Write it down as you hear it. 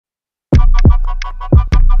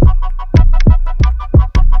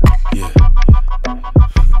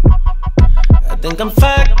think I'm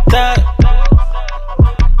fucked up.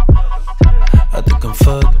 I think I'm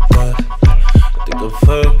fucked up. I think I'm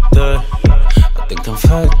fucked up. I think I'm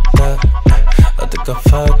fucked up. I think I'm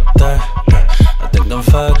fucked up. I think I'm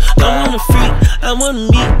fucked up. I wanna freak, I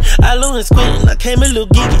wanna meet. I learned and squintin, I came a little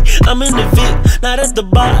geeky. I'm in the Vic, not at the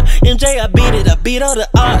bar. MJ, I beat it, I beat all the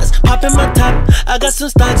odds. Poppin my top, I got some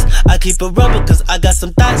stocks. I keep a rubber cause I got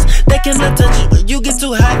some thoughts. They cannot touch you when you get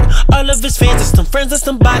too hot. All of his fans are some friends and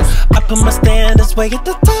some bots. I put my standards way at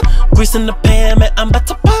the top. Grease in the pan, man, I'm about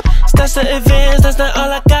to pop. Stash the advance, that's not all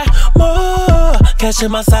I got. More cash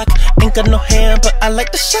in my sock, ain't got no hand, but I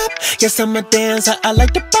like to shop. Yes, I'm a dancer, I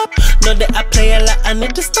like to pop. Know that I play a lot, I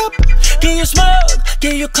need to stop. Can you smoke?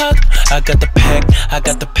 Can you cock? I got the pack, I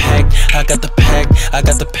got the pack, I got the pack, I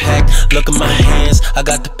got the pack. Look at my hands, I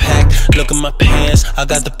got the pack. Look at my pants, I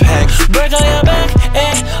got the pack. Break on your back,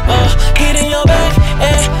 oh, hit in your back,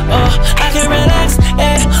 oh, I can relax,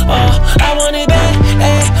 oh, I want it back,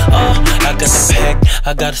 oh. I got the pack,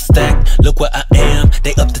 I got a stack. Look where I am,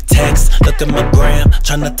 they up the tax. Look at my gram,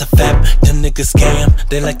 try not to fap. Them niggas scam,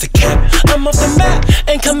 they like to cap. I'm off the map,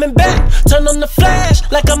 ain't coming back. Turn on the flash,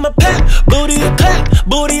 like I'm a pack. Booty a clap,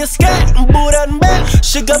 booty a scat, boot out and back.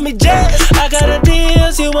 She got me jazzed, I got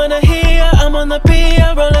ideas, you wanna hear? I'm on the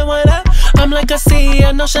pier, rolling one up. I'm like a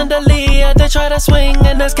seer, no chandelier. They try to swing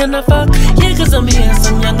and ask can I fuck? Yeah, cause I'm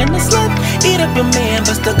handsome, young and a slut. Eat up a man,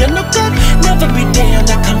 but still got no gut. Never be damned,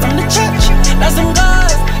 I come from the church. Lots of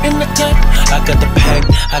guys in the cut. I got the pack,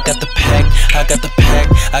 I got the pack, I got the pack,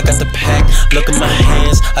 I got the pack. Look at my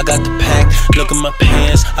hands, I got the pack. Look at my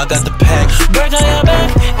pants, I got the pack. Break on your back,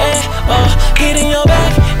 oh, hit in your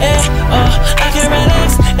back, oh, I can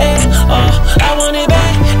relax, oh,